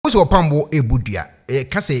so Opambour ebudua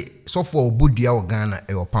ka say so for obudua o Ghana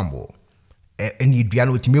Opambour eni dua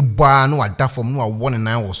no otimi boa no wada fom no awon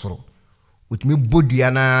na wo soro otimi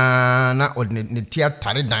bodua na ne tia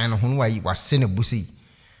tare dan no ho no wase ne busi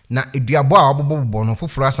na edua bo a obobo no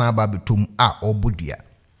foforo asan aba betom a obudua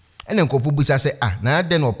ene nkofo busa say na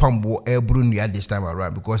den Opambour eburu nua this time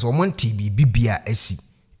around because omon TB bibia asi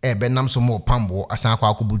benam so mo Opambour asan akwa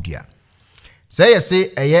akobudua say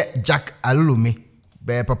say Jack Alolome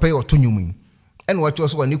be papa e otonyum ene wacho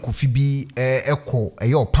so ne Kofi bi ekọ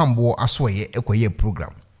Opambour asoye ekoye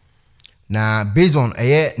program na based on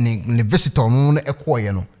ne visitor no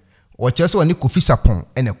ekoye no wacho so ne Kofi Sarpong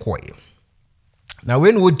ene ekoye na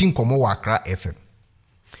when we din komo wa Accra FM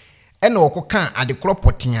ene okoka adekro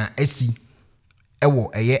potia asi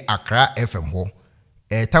ewo Accra FM ho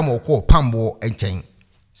tam okọ Opambour enchen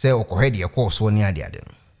say okohede ekọ so ni ade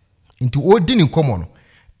no into odin komo no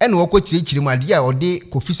ene okochirichiri made a ode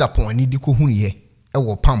Kofi Sarpong ani di ko huniye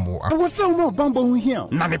ewo Opambour I was so more Opambour hu here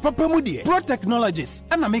na me papa mu de Pro Technologies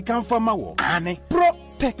and American farmer wo ane Pro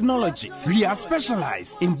Technologies. We are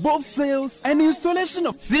specialized in both sales and installation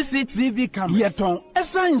of CCTV cameras. Yeton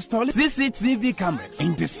esa install CCTV cameras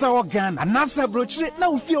in the South Ghana and NASA brochure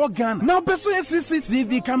now fear Ghana. Now pursue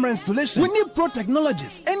CCTV camera installation. We need Pro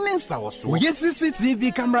Technologies and then South. We use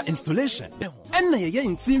CCTV camera installation. And na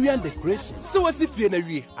interior decoration. So as if you na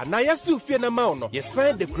we and na yasu fear na ma no. Ye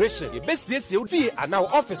sign decoration. Ye best yes you be and now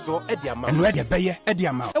officer e dia ma. And where the beye e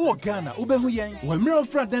dia ma. E wo Ghana ubehu yen. We mirror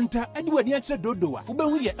front denta e di wani ache dodoa.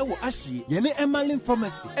 Ubehu ye ewo ashi ye ne Emalin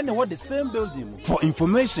Pharmacy and what the same building. For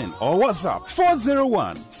information or WhatsApp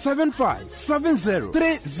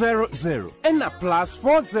 401-7570-300 and a plus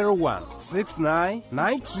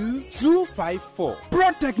 401-6992-254.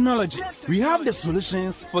 Pro Technologies. We have the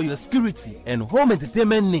solutions for your security and home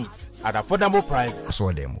entertainment needs at affordable prices.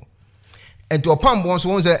 So them. And to Opambour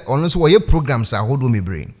so say on so your programs are hold me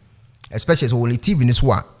brain. Especially so only TV this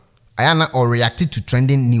one. I am or reacted to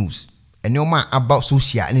trending news. And no man about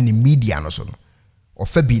social and in the media no so or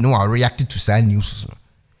Fabi no are reacted to sad news so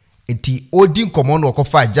enti odin command or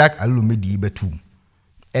kofa Jack Alolome di betu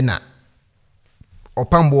ena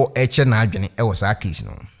Opambour eche na adwene e was a case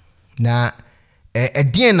no na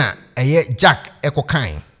edien na Jack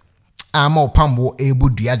ekokan ama Opambour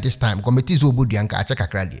ebodua this time committee so obodua nka ache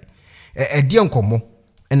kakra de edien komo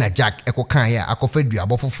ena Jack ekokan ya akofa dua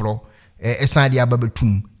abofoforo esande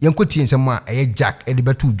ababetum yenkotie nsem a Jack e de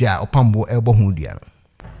betu dua Opambour ebo hu dua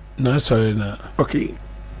no sorry na okay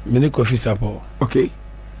me Kofi Sarpong okay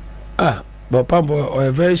but Opambour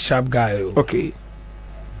a very sharp guy okay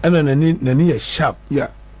and nani sharp yeah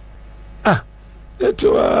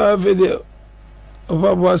that video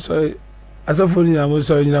Opambour sorry asofoni na mo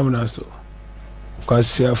sorry nyina mo na so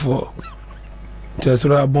kwase afo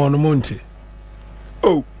tetro abon monte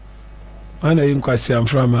oh ana yin kwase am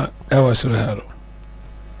from I was hero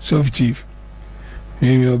so chief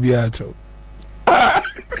me obi ato ala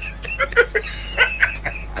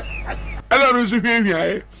no so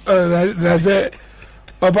hwehwia that's it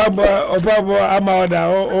Opambour ama oda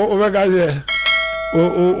o mega say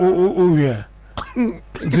o wia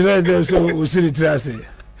tira so o siri trase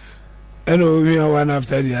and o wia one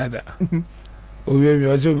after the other o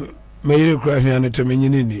wia so me yire kura hwia no to me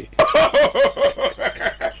nyini ni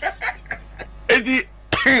edi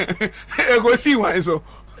go see why so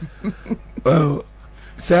well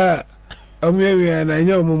sir wia na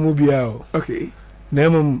nya omumu bia o okay na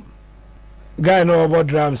guy no about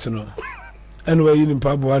drums no and we in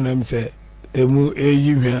Pabo and am say emu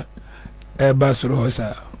hwia e basoro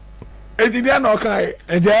hosa edi dia no kai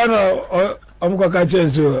e dia no omkoka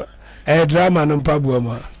chenso drama no Pabo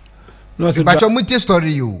ma no se bacho muti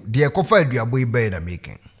story you de kofa aduabo ibe na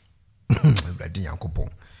making bradi yankopon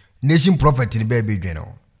nation prophet ni be dwen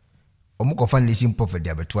no omkofa nation prophet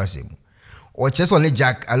dia beto asem o cheso ne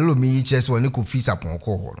Jack Alolome cheso ne Kofi Sarpong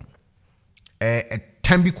ko ho no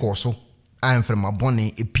tambi koso am from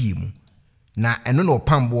abone epim na eno no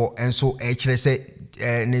Opambour enso kire se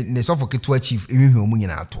ne sofoketwa chief ehwehwe mu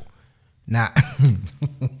nyina ato na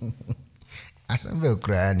asambe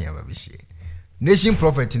kra na ababihie nation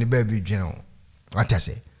prophet ni ba bi dwen what I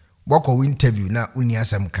say boko interview na uni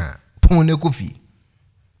asam ka pon ne Kofi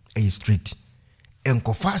straight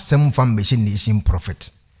enkofa asam fam machine nation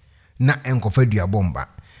prophet na enkofa dua bomba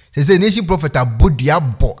se nation prophet abodua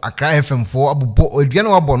bo Accra FM 4 abubo odua na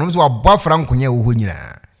wabo no so wabo afra nkonya wo ho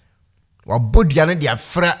nyina wabodua na dia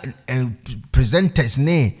fra presenters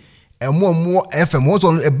ne emo FM wo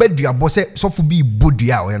so ebadua bo se sofu bi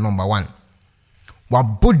bodua o number 1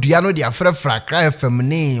 wabodua no dia fra Accra FM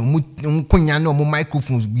ne nkonya na omo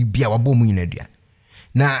microphones bi bia wabo mu nyina dua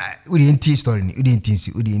na we didn't story ni we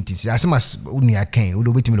didn't see as much uni akan we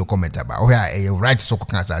do betimi no comment about oh yeah right so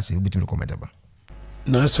kan say we betimi no comment about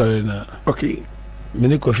no sorry na Okay.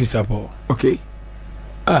 me Kofi Sarpong Okay.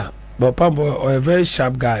 but Opambour a very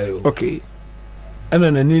sharp guy Okay. and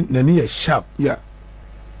nani is sharp Yeah.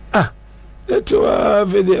 that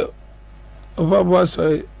video Opambour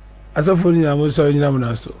sorry asafoni am sorry nyina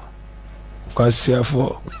na so kwase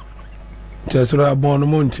for tetro abon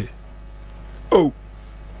monte Oh.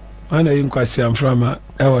 ana yin kwase am from e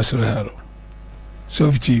was hero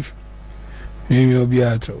so chief me obi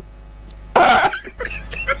ato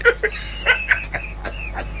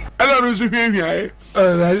Hello, Rusu.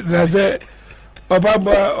 that's it.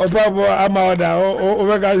 Opambour ama oda o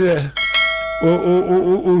mega say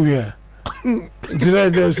o wia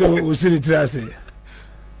tira so o siri tira say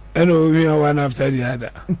and o wia one after the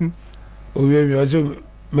other o wia so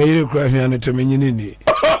me yire kura hia no to me nyini ni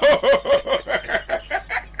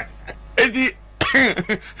Edi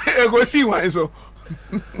ego si wan so.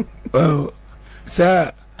 well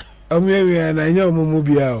sir wia na nya omumu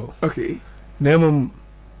bia o Okay. na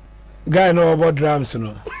guy no about drums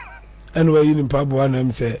no and we yin Opambour na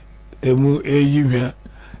me say emu eyi hia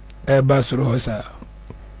e basoro hosa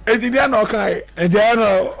Edi dia no kai. eja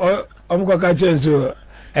no omkoka chenso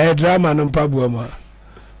drama no Opambour ma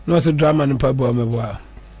no so drama no Opambour me boa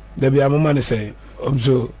there be amoma ne say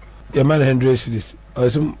so your man 100 cities or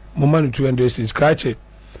some mama 200 cities scratch it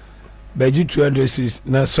beji 200 cities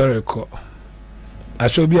na sorry ko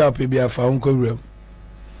aso bi a pe bi afa unko wrem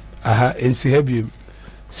aha ensi hebiem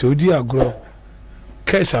so di agro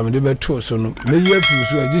kesa me de beto so no me yefu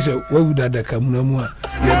so agi se wawu dada kamuna mu a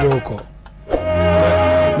ye do ko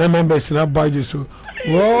na members na baje so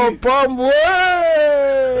Opambour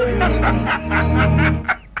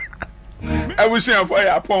I was saying for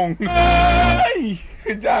your pong. Hey,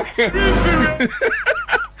 Jack.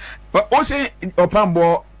 But also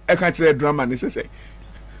Opambour I can't say drama necessary.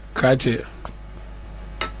 kache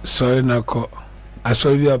sorry na ko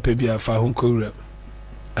aso bi a pe bi afa unko wrem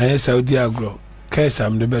aye Saudi agro kesa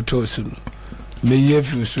me de beto so no me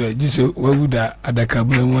yefu so agi se wawu da adaka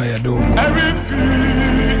mu a ye do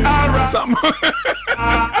Some.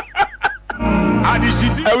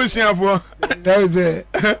 I was saying for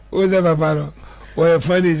that was a papa. What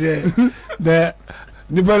funny say that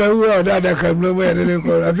Nipala who are that come no more than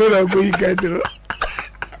I feel like we can't.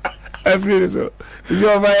 I feel so.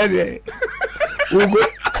 You're my idea.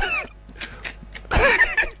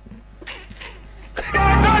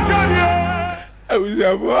 I was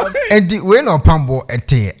saying for. and when Opambour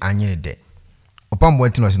ete anyene de Opambour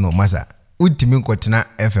ete no se no masa utimi nkotena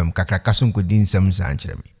FM kakraka so nkodi nsam sa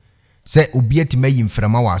ankyere me se obi etime yi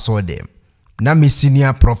mframa wa so dem na me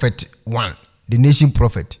senior prophet 1 the nation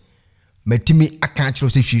prophet metimi aka akere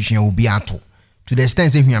se hwehwea obi ato to the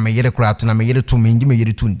extent say hwea me yere kura ato na me yere to me ngi me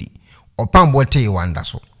yere tundi Opambour te wanda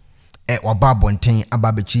so oba bonten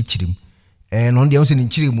aba be chichirim no de onse ni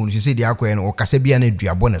chirimu no se de akoye no okasa bia na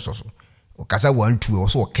aduabo ne so okasa 1 2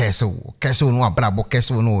 so kese no abrabo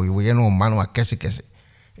kese no we no man wa kese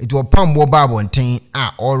it was Opambour Bible thing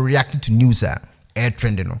all reacting to news air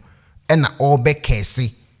trending no and all be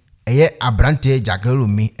kese abrante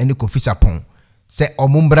Alolome and Kofi Sarpong say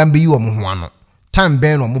omumbra be you omo no time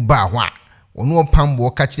ben no ba ho a ono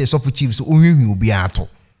Opambour catch the soft chiefs ohwehwe obi ato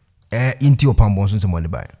inti Opambour so semone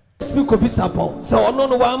ba speak Kofi Sarpong so ono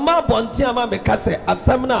no wa ma bonte ama me ka say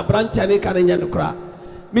asam na abrante ne ka nya no kra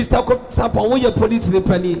Mr. Kofi Sarpong wo ye police ne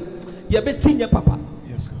pani ye be senior papa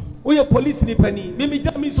we are police ni pani mimi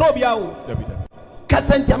dami so bia o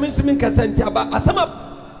kasanta min sumin kasanta ba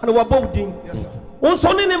asama na wabodin yes sir won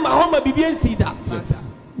so ne ma ho ma bibia sida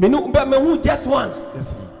yes me no ba me hu just once yes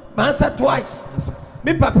sir man said twice yes sir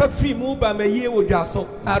me papa free mu ba me ye odwa so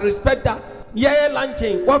I respect that yeah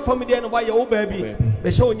lunching what for me there no why your baby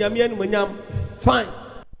be show nyame anu manyam fine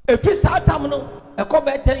if it's that time no e ko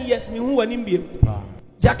be 10 years me hu wani mbiem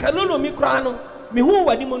jakalolo mi kra no me hu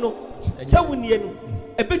wani mu no se wunie no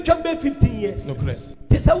a bit jump 15 years. No correct.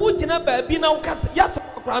 This a wood in a baby now cast yes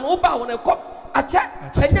crown over when a cop a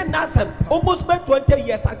check and then Nasam almost met 20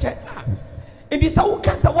 years a check. It is a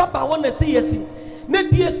cast a wap I want to see yes.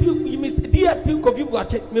 Net DSP you missed DSP Kofi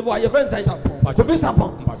watch it me by your friends I Kofi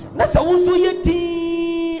Sarpong. That's a one so yet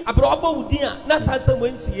a brabo dear Nasa some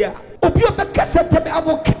wins here. Opio the cassette I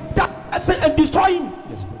will kick that and destroy him.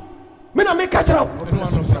 Yes, men I make catch up.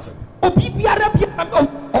 Obi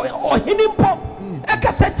or hidden pop. A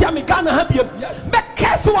cassette me can have you. Yes. Make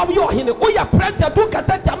castle of your hin. Oh, your printer to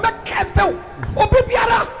cassette. Make castle.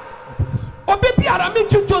 Obiara, mean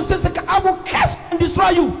to John says, I will cast and destroy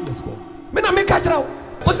you. Let's go. Men I make catch out.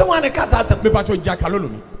 What's the one that cast us? Me battle Jack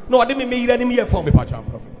Alolome. no ade me yira ni me ye form me pa cha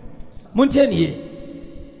prophet montie nie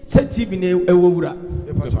se TV ne ewowura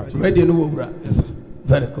radio no wowura Yes sir.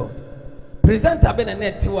 very good presenter be na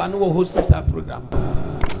net wa no host this program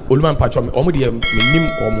Oluman pa cha me omo de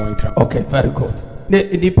nim omo nkra okay very good ne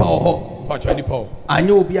nipa oho pa cha nipa o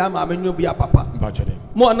anya obi ama amenyo obi papa pa cha dem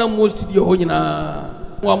mo na mo studio ho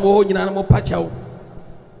nyina mo ho nyina na mo pa cha o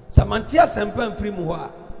samantia sempa mfiri mu ho a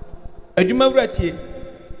adwuma wura tie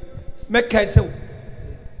meka se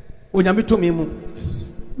onyame to me mu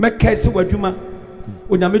meka se wadwuma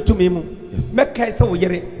onyame to me mu meka se wo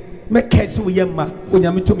yere meka se wo yemma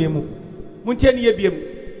onyame to me mu muntie ne ye biem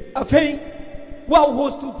afei wa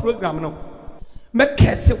host program no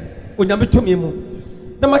meka se onyame to me mu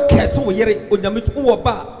na meka se wo yere onyame to wo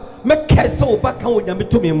ba meka se wo ba kan onyame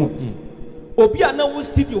to me mu obi a na wo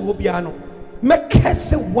studio ho bia no meka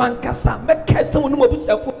se wankasa meka se wo no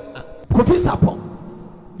mabusuafo Kofi Sarpong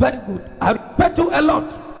very good I respect you a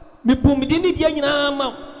lot me bumidi ni dia nyina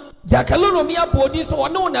ma jakalono mi abodi so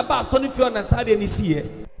one na ba so ne fio na sade ni sie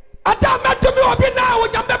ada meto mi obi na wo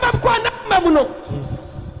nyambe ba kwa na mamu no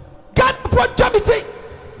Jesus God for charity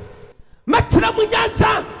matra mu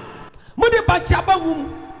nyansa mu de ba cha ba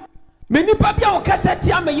wum me nipa bia wo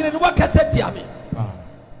kaseti ame yire no wo kaseti ame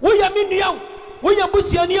wo ya mi nuan wo ya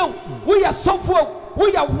busuani o wo ya sofo wo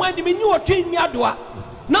ya wan de me nyi otwe nyi adoa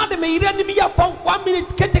na de me yire ni mi ya fon 1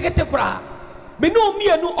 minute kete kura me no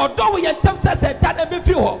mienu odo wo ye ntam sese da na be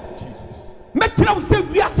fi ho Jesus metra wo se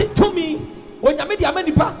wiase to me wo nyame de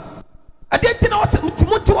amanipa adenti na wo se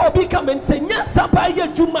mtimoto obi ka me nse nya saba ye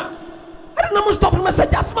djuma ada na mo stop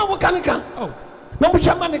message asma wo kanika na mo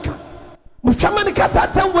hwamanika sa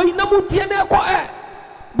san wo na mo tie na ko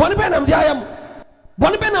boni be na me ayam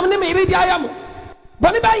boni be na me me ire di ayam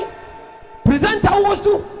boni bai presenter wo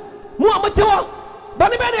stu mu amatewa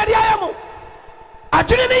boni be na di ayam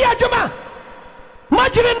atwene ne ya djuma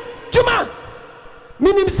Majirin Juma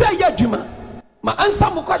minim say ya Juma ma answer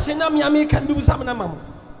mo question na me American do some na mam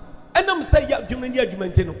enam say ya Juma ni adwuma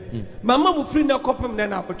ntino mama mo free na kopem na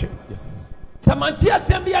na abotwe yes samantia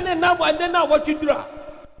sembia na na wa na watwedura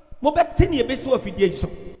mo beti ne ebesi wa fidie so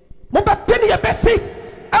mo beti ne ebesi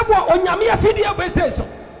ewo onyame ya fidie ebesi so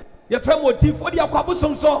ye frem otif odi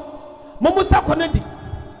akwabosom so mo musa konedi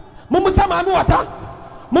mo musa ma me wata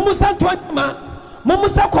mo musa ntoma mo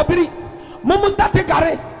musa kobiri Mumusa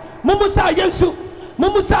tegare, mumusa yensu,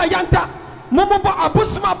 mumusa yanta, mumuba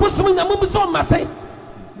abusum na mumusa masai.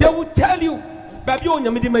 They will tell you, baby on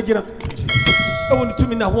your midi majina. I want to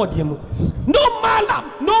me na what you no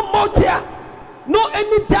malam, no motia, no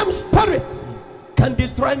any damn spirit can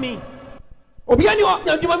destroy me. Obiani you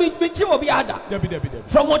want me obiada.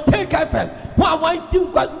 From what take FM, why do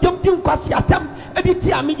kwasi asem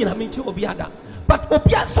editi amijina minchi obiada. But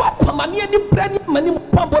Opia so kwamani ni brand mani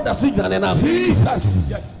Opambour da so dwane na Jesus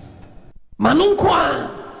yes manunkwa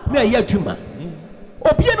na ye adwuma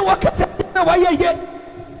Opia no wakase na wa ye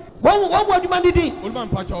won adwuma didi Oluman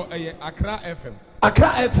Pacho Accra FM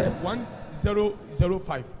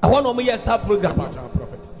 1005 I want no me sa program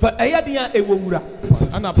prophet for dia ewowura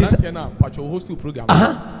ana brantie na Pacho host program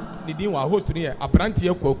ni din wa host ni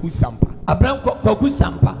abrantie Kwaku Sampa Kwaku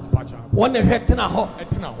Sampa one hwetena ho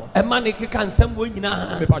e ma ne keka nsem wo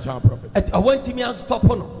nyina me pa cha prophet I want me an stop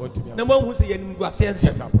no na mo hu se yanim gu ase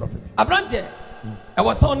yes prophet abrante e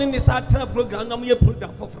was on in this program na mo ye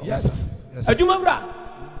program foforo yes aduma bra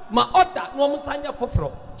ma order no mo sanya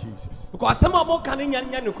foforo Jesus because asema mo kan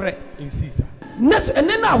nya ne kore insisa nes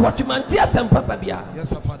ene na watchmanti asem papa bia yes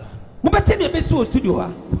father mo bete ne be so studio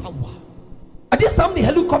ha I just some the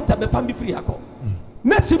helicopter be fam be free akọ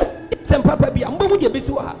nes sem papa bia mbo mu de be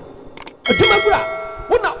so ha adumagura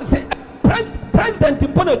wona say president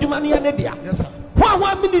impono adumani ane dia yes sir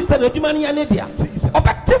who minister adumani ane dia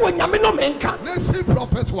obekte wo nyame no menka let's see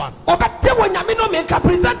prophet one obekte wo nyame no menka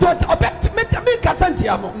president obekte me ka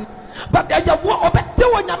santiamo but aja wo obekte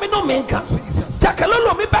wo nyame no menka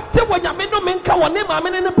jakalolo me bekte wo nyame no menka wone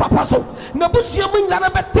maame ne papa so na busua mu nyara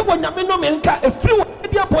bekte wo nyame no menka efiri wo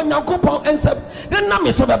dia bo nyankopon ensem na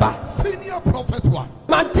me so beba senior prophet one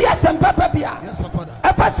mantia sempa bia yes father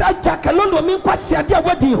epasa jakalolo me kwasi ade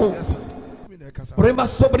awadi ho Rema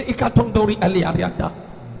sobre ikatondori ali ariada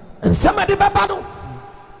ensema de baba no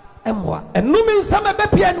emwa enumi nsema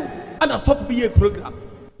bepia no ana soft be program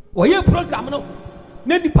wo ye program no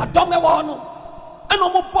na nipa dome wo no ana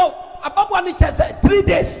mo po ababo ne chese 3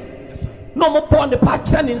 days no mo po ne pa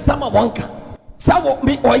kire ne nsema wonka sa wo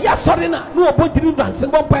mi o ya sori na no obo deliverance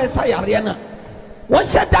bo pa esa yare na won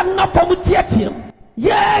sheda na fom tietiem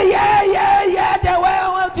yeah the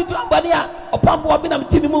way to do ambania Opambour bi na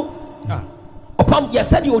mtimi mu Opam ya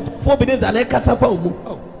said you 4 minutes and kasa fa omu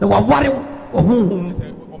na wa ware ohun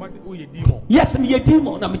yes me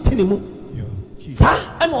demon na metene mu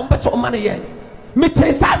sa and on person man ye me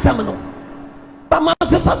te sa sam no ba ma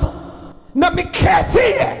so so na me kese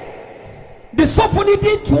ye the sofoni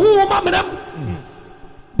did to woman menam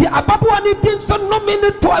the ababu ani did so no me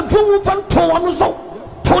to adwo fan to won so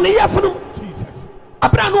to ne yafunu Jesus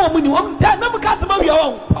abra no omuni won da na me kase ma wi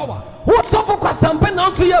won power who suffer kwasampe na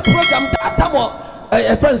so ye program data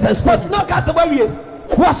mo friends and sport no kase ma wi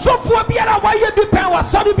wasofo biara waye bi pen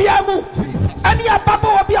wasori bia mu ani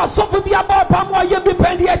ababa obi asofo bia ba pam waye bi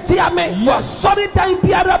pen de atia me wasori dan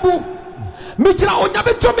biara bu migira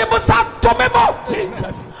onyabe tome mo sa tome mo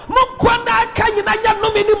Jesus mo kwanda kanyina nya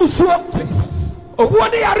no me ni musuo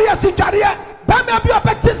owo ne yare asitware ba me bi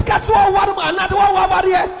obetis kaso war ma na de wa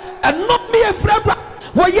ware and not me afraid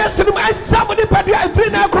wo yesterday my somebody padu every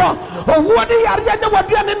na cross owo ne yare nya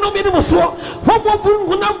wadua ne no me ni musuo wo mo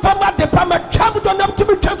fungunam fama de pa ma twam do na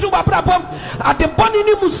timi twam ba brabom ade boni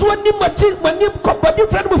ni musuo ni machi mani ko body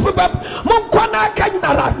friend mo fu ba mo kwana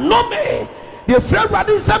kanyina ra no me the friend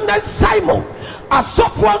brother Simon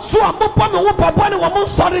asofo so amopọ me wo papa ne wo mo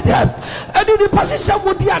sorry dem edi the position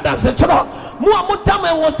wo di adanse tro mo amotam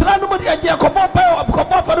e wo sra no mo di aje kobo pa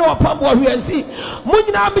kobo fa no Opambour hwiansi mo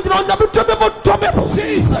nyina me jina onyabe to me mo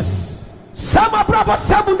Jesus sama braba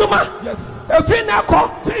sabunduma yes efi na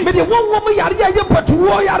ko me di won mo yare ye patu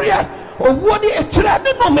wo yare owo ni etire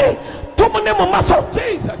ne no me to mo ne mo maso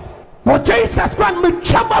Jesus wo Jesus Christ me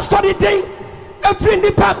chama story day efi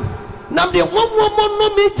ni pam nam de won no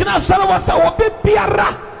me jina soro wasa obe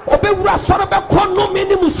biara obe wura soro be kono me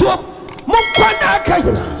ni musuo mo kwana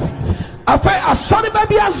akayina afai asori be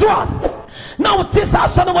bia zo na uti sa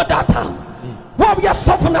asori mo data wo bia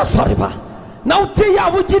sofo na asori ba na uti ya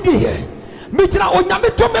wo gidi he me jina onyame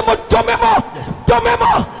tome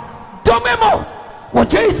mo wo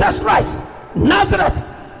Jesus Christ Nazareth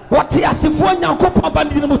what ya sifo nyankopon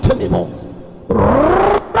bandi ni mo tome mo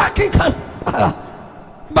rakikan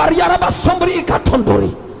Bariara basombri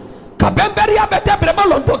katondori kabemberi abedebre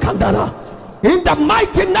malondo kandara in the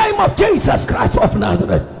mighty name of Jesus Christ of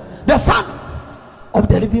Nazareth the Son of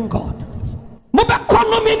the living God mo be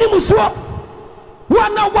kono mi ni musuo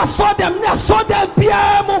wana waso dem na so dem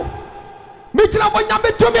biamo mi tira mo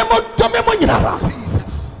nyame to me mo nyinara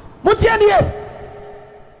mo tie ne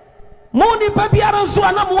mo ni pa biara so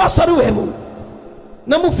na mo wasori we mu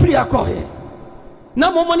na mo free akohe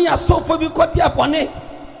na mo ni asofo bi ko bia bone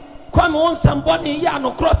kwame won samboni ya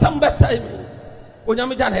no cross ambasai me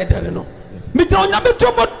onyame ja na edere no mi tira onyame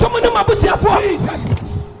to mo ni mabusiafo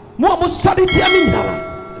mo mo study tia mi nyara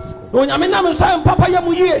onyame na me so papa ya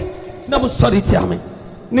mu yie na mo study tia me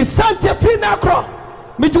ni sante free na Accra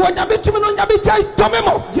mi tira onyame to me no onyame ja to me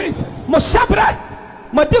mo Jesus mo sabra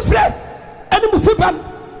mo different eni mo fiban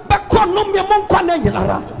ba kono me mo nkwa na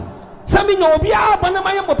nyara sami nyo obi a bana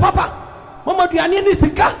maye mo papa mo maduane ni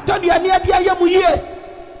sika to duane adia ya mu yie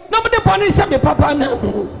na mo de boni se me papa na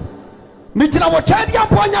mi jina wo twadi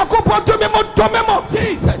apo nyakopo to me mo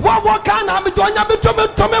Jesus wo kana mi donya mi to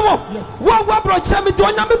me mo wo bro che mi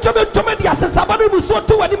donya mi to me dia sesaba no so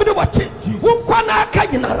to wani mi de wache wo kwa na aka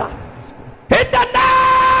nyinara in the name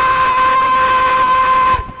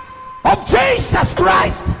of Jesus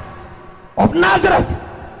Christ of Nazareth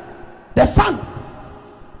the Son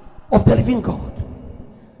of the living God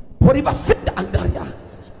Poriba sit andaria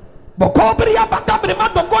Bokobria bakabre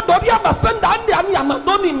madogodoria masanda andi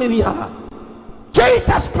amadoni miria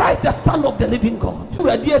Jesus Christ the Son of the living God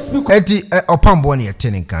eti Opambour ne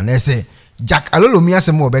yeteninka na say Jack Alolome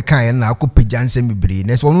asem obeka ye na akopagya nsem bibre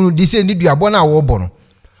na say onu di say ni duabo na wo bo no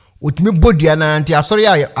otimi bodua na anti asori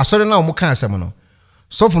na omo kan asem no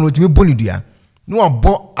sofo no otimi boni dua no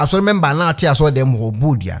obo asori member na ate asori dem ho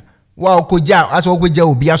bodua wa okogya aso okogya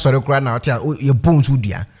obi asori kura na ate ye bonsu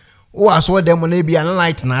dua o aso dem na bia na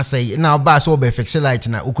light na say na ba so be fix light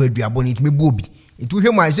na okwaduabo ni itimi bobi itu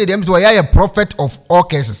hwe man say dem so ya prophet of all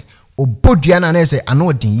cases obodua na say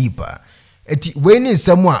anodin yipa eti we ni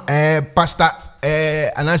nsem a pastor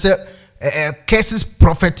anase cases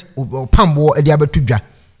prophet Opambour e dia betudwa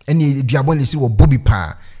eni duabo ni si wo bobi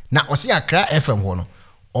pa na o se Accra FM ho no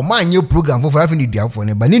o ma anye program for afi ni duafo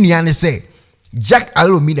ne ba ni nua ne say Jack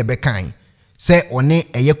Alolome ne be kan say one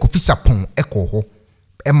eye Kofi Sarpong eko ho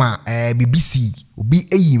ema BBC obi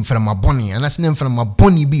eyi mframa boni anase ne mframa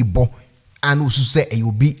boni bi bo anu su se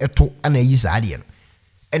obi eto ana yi saade no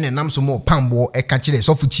ene nam so mo Opambour e ka kire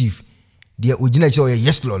sofu chief de ogina kire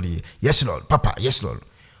yes lord papa yes lord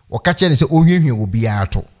o ka kire se ohwehwe obi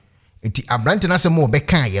ato enti abrante na se mo be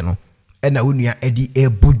kan ye no ena onua edi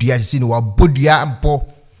ebodua se ni wa bodua mpo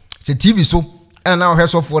se TV so ena na o hwe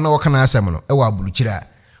sofo na o kana asem no e wa aburu kire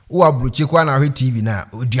wo abrochi kwa na hwe TV na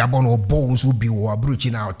oduabɔ no ɔbɔ nso bi wo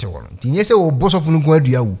abrochi na ɔte wo no tinye sɛ wo bosofo no ko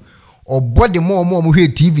adua wo ɔbɔ de mo hwe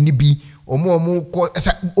TV ni bi omo ko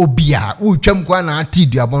esa obia wo twam kwa na ati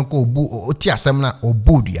duabɔ no ko obu oti asɛm na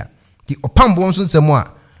ɔbɔ dua ti Opambour nso nsɛm a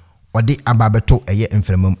ɔde ababeto ɛyɛ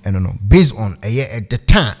mframam ɛno no based on ɛyɛ at the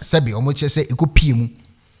time sɛbi ɔmo kyɛ sɛ ekopie mu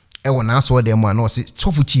ɛwɔ na so de mo a na ɔse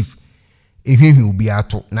sofu chief ehwehwe obi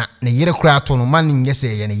ato na ne yere kura ato no man nyɛ sɛ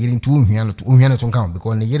yɛ ne yere ntu ohwia no to nka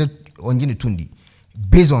because ne yere onye ne tundi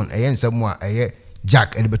based on ɛyɛ nsɛm a ɛyɛ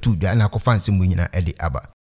Jack ɛde betu dua na akɔfa nsɛm nyina ɛde aba